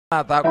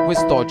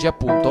Quest'oggi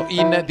appunto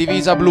in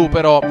divisa blu,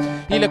 però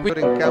il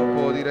in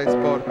campo di Rai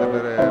Sport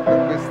per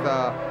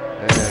questa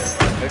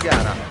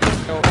gara.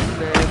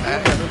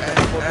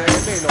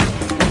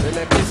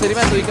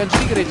 L'inserimento di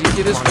Cancigre gli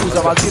chiede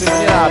scusa, va a tiro in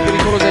maniera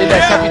pericolosa il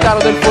capitano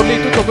del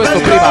Forlì. Tutto questo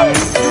prima di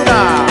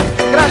una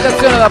grande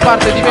azione da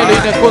parte di Melo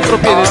in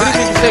contropiede,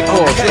 dribbling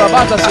secco sulla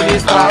banda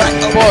sinistra,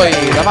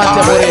 poi davanti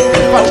a Moretti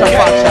faccia a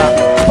faccia,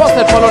 sposta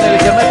il pallone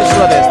leggermente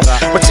sulla destra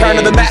e disegna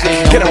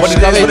uno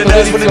scavetto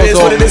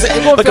delizioso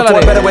e gonfia la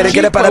rete. 5-1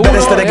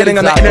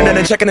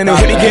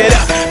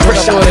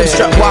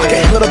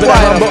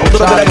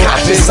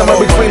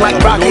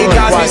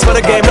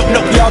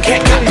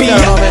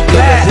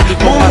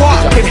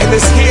 Moonwalking in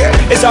this here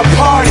is our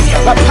party.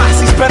 My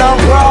posse's been on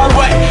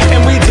Broadway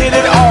and we did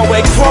it all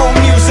way. Chrome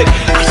music,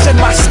 I shed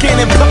my skin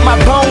and put my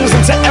bones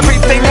into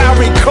everything I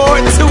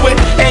record to it.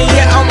 And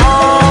yeah, I'm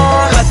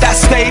on. Let that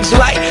stage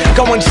light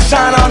go and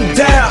shine on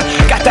down.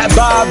 Got that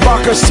Bob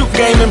Barker suit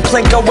game and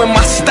Plinko in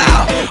my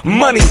style.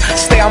 Money,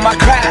 stay on my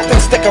craft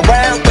and stick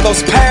around for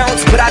those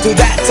pounds. But I do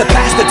that to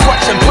pass the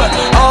torch and put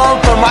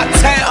on for my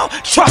town.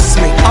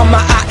 Trust me, on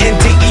my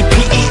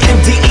INDEPENDENT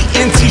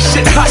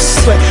shit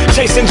hustling.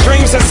 Chasing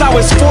dreams since I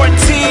was 14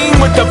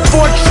 with the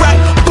 4-track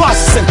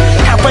bustin'.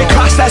 Halfway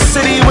across that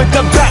city with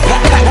the back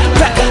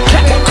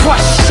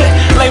crush shit.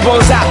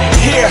 Labels out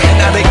here,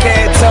 now they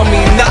can't tell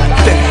me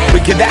nothing. We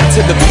give that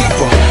to the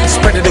people,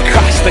 spread it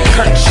across the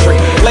country.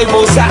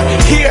 Labels out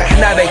here,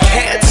 now they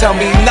can't tell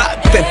me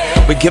nothing.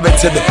 We give it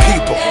to the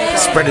people,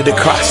 spread it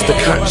across the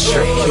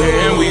country.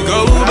 Here we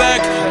go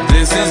back,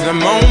 this is the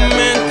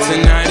moment,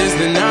 tonight is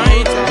the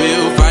night.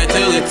 We'll fight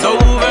till it's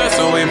over,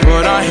 so we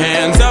put our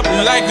hands up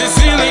like the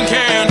ceiling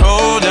can't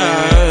hold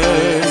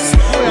us.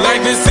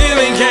 Like the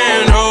ceiling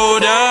can't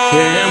hold us.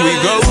 Here we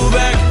go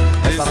back.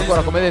 Stanno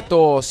ancora, come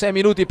detto, 6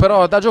 minuti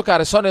però da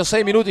giocare. Sono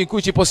 6 minuti in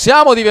cui ci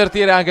possiamo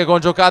divertire anche con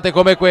giocate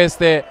come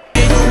queste.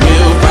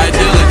 We'll fight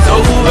till it's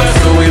over,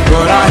 so we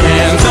put our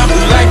hands up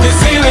like the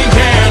ceiling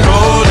can't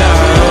hold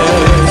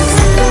us.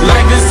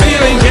 Like the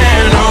ceiling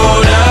can't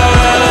hold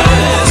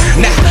us.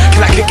 Now,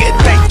 can I kick it?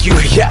 Thank you,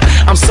 yeah,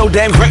 I'm so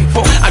damn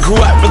grateful. I grew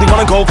up really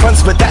wanna go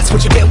fronts, but that's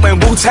what you get when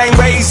Wu-Tang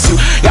raised you.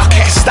 Y'all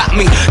can't stop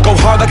me, go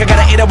hard like I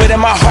gotta eat it in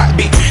my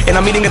heartbeat. And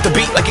I'm eating at the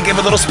beat like you give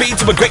a little speed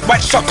to a great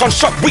white shark on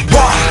shark week.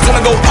 Raw, time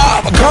to go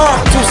up,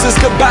 gone, deuces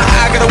goodbye.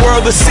 I got a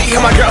world to see,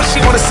 and my girl, she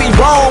wanna see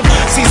Rome.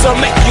 Caesar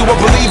make you a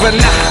believer,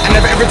 nah, I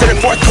never ever did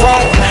it for a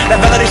throne. That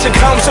validation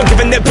comes from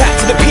giving it back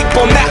to the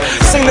people. Now,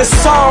 sing this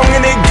song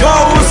and it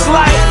goes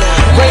like,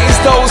 raise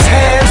those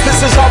hands,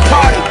 this is our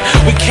party.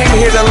 We came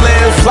here to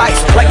live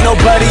life like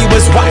nobody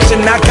was watching.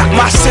 I got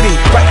my city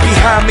right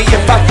behind me.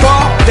 If I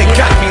fall, they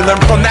got me. Learn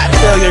from that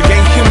failure,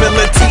 gain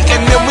humility,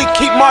 and then we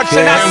keep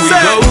marching. And we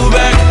go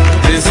back,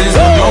 this is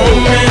the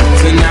moment,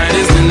 tonight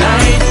is the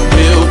night.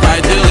 We'll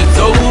fight till it's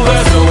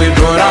over, so we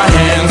put our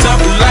hands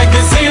up like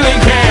the ceiling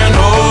can't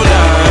hold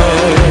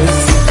us.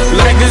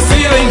 Like the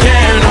ceiling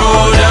can't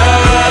hold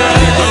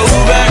us. We go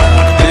back,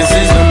 this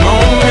is the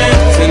moment,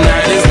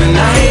 tonight is the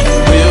night.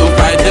 We'll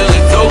fight till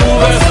it's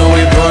over, so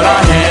we put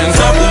our hands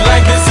up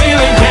like the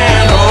ceiling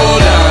can't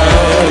hold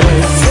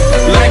us.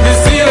 Like the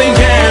ceiling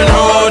can't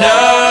hold us.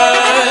 So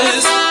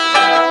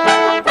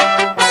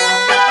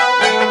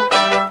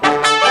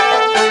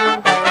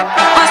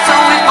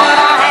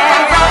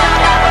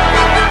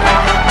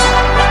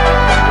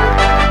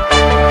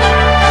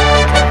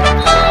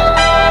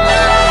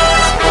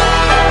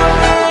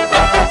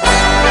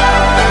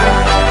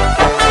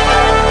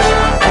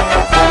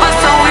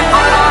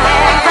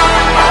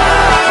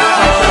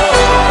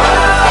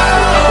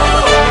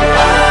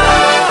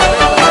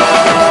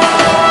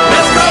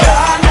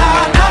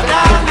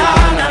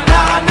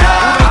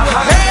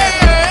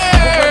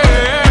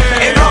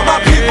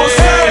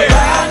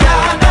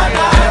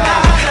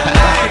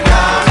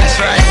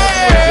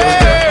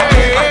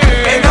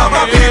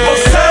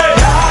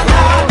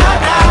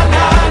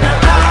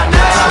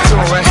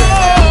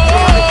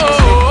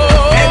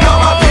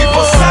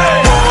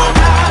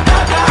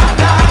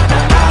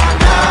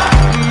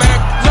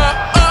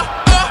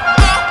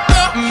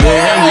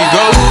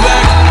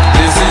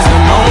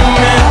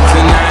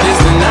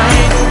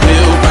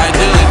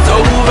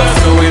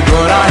we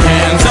put our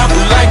hands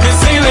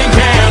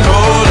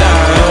up.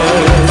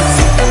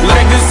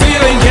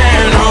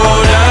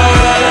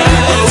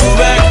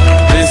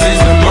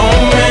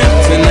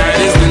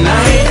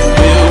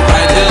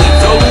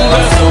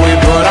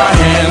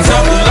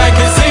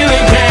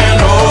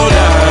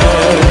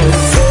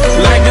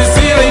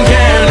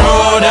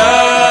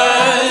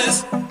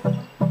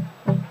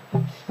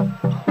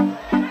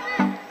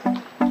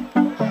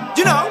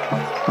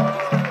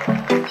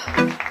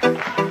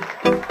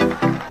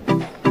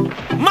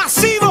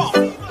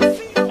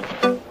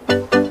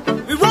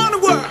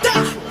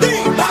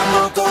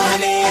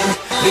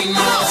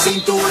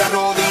 cintura,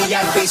 rodilla,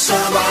 al piso,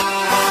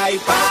 va y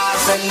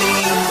pasa el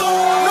limbo.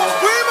 ¡Nos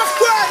fuimos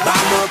fuera!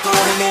 Vamos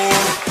con él,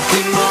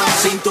 ritmo,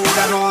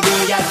 cintura,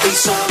 rodilla, al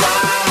piso,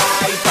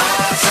 va y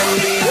pasa el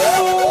limbo.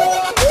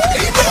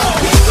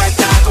 Limbo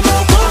está como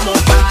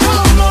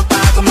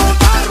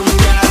pa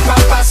rumbear.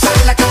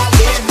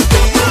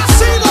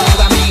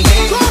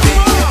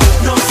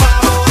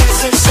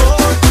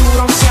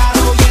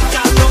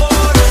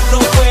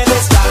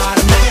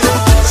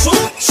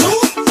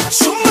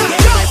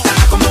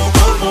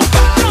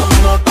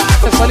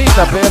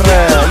 partita per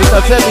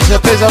l'Ital Service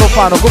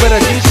PesaroFano. Come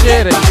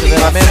reagisce? Reagisce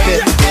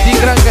veramente di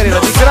gran carriera,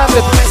 di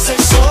grande.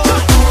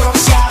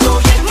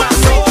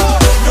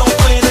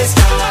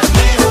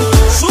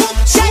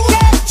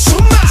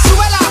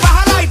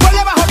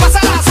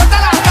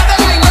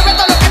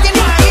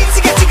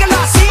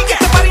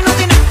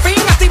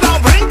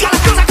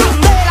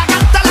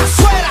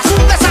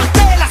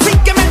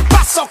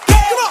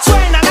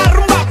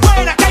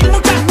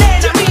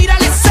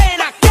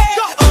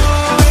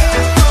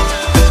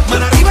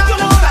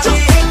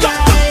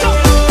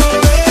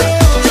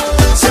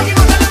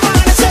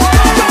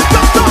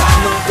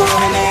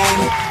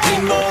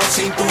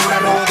 Cintura,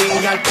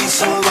 rodilla al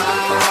piso,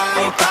 va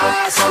y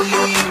pasa el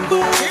limbo.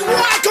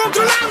 Igual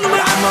controlándome.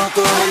 Vamos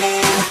con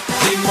el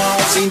ritmo,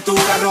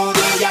 cintura,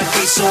 rodilla al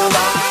piso,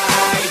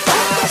 va y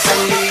pasa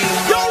el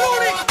limbo.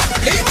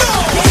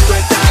 Esto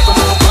está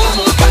como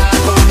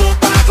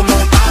pa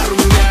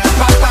rumbear,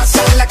 pa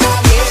pasarla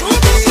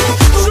caliente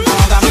con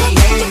toda mi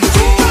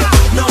gente.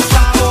 Nos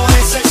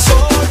favorece el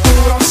sol, tu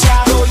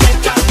bronceado y el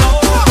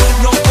calor.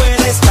 No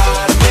puede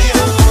estar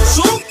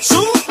mejor.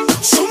 Esto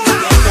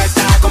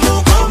está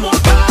como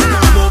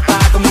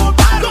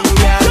pa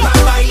rumbear, pa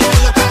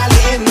bailarlo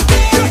caliente,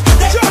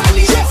 de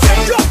pali de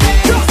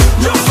frente.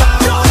 Nos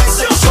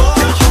favorece el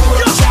sol, tu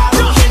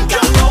bronceado y el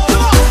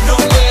calor. No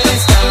puede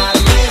estar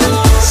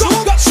mejor.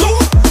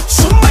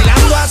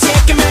 Bailando así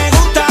es que me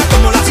gusta,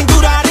 como la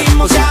cintura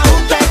ritmo se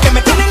ajusta, es que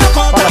me tiene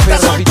loco tanta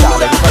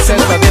soltura. Se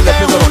mueve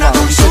una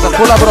dulzura,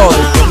 con la Brode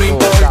no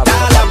importa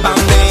la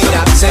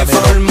bandera, se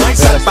formó il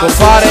per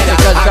scompare e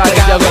calciare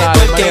in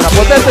diagonale in maniera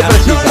potente e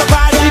precisa.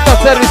 Ital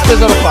Service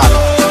PesaroFano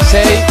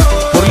 6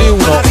 por lì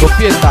 1,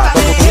 doppietta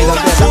dopo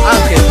comunità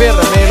anche per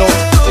Melo,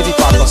 e di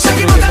fatto a 6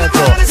 minuti e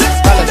mezzo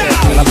dalla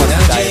terza la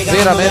partita è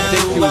veramente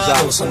chiusa.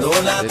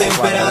 Vedete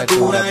qua veramente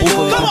un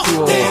buco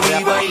difensivo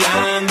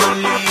bailando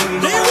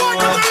lindo,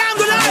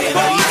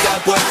 bailita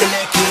puesta en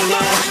la esquina,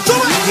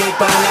 DJ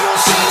para la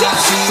bocina,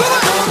 así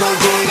todos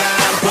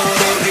llegan por el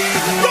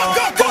ritmo.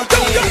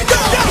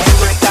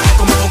 Esto está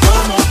como pa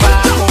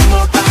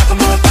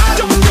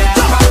rumbear,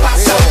 pa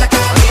pasarla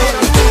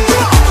caliente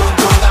con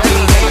toda mi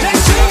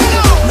gente.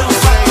 Nos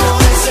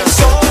favorece el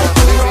sol,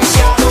 tu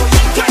bronceado y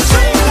el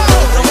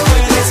calor. No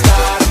puede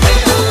estar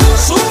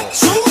mejor.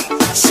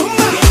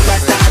 Esto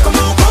está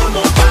como pa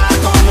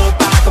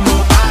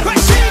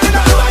rumbear,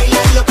 pa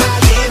bailarlo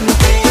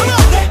caliente,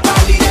 de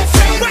pali de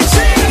frente.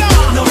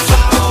 Nos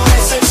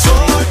favorece el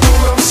sol, tu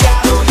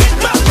bronceado y el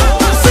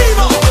calor.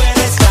 No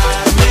puede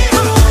estar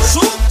mejor.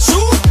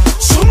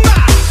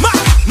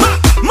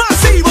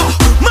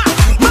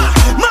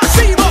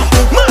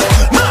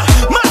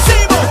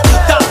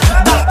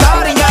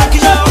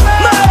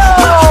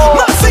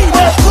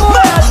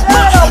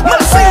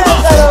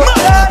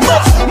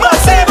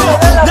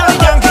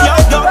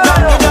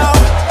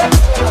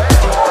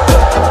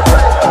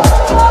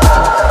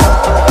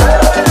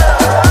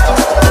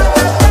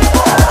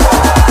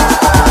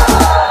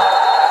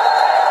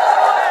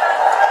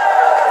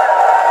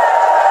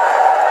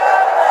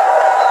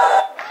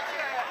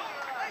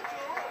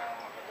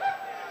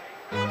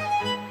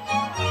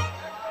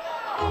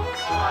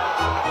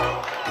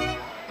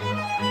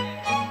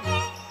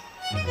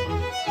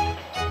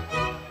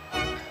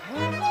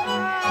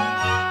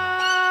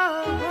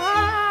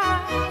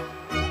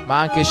 ma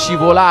anche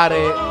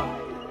scivolare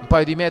un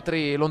paio di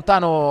metri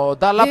lontano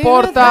dalla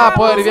porta.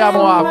 Poi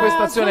arriviamo a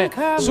questa azione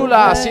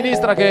sulla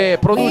sinistra che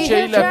produce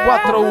il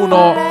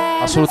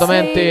 4-1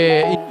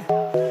 assolutamente.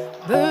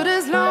 But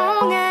as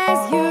long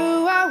as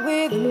you are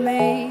with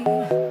me,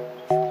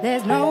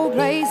 there's no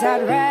place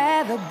I'd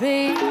rather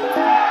be.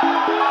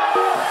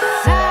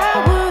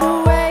 I would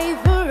away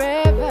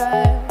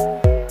forever,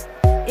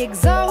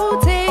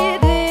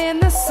 exalted in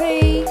the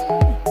sea.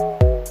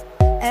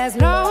 As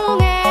long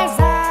as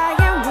I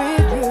am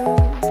with you,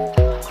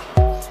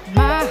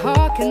 my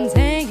heart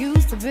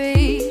continues to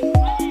beat.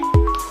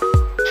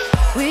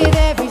 With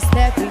every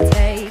step we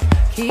take,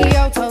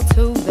 Kyoto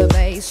to the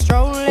bay,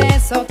 strolling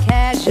so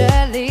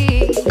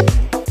casually.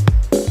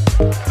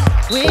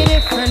 We're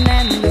different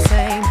and the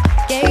same,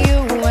 gave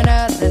you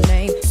another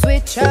name,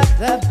 switch up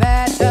the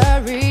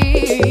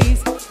batteries.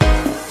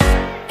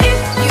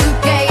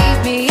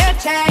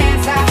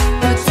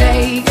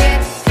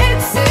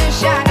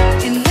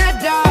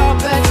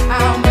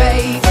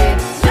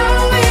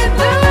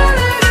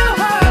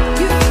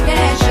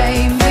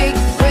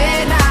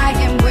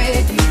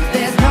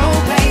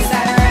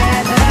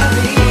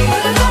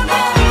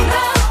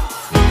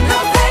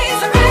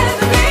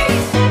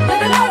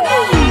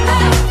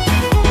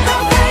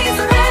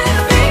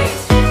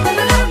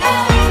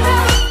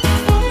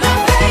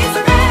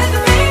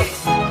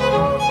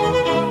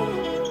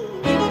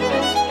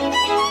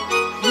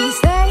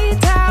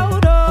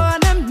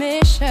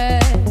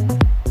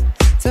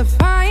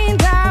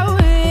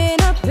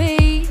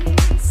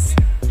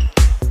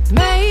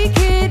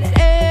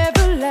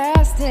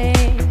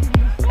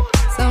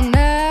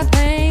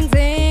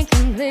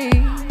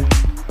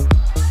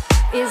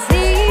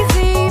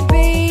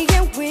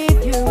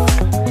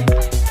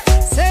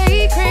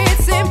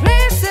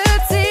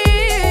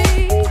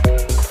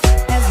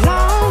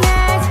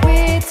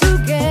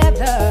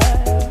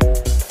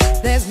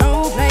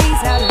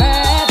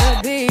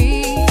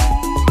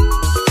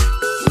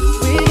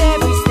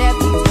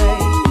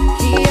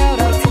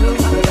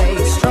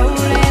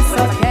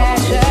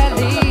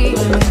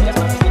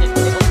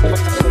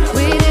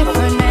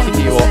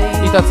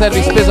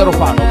 service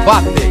PesaroFano,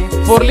 batte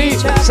Forlì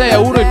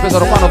 6-1, il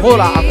PesaroFano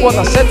vola a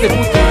quota 7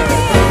 punti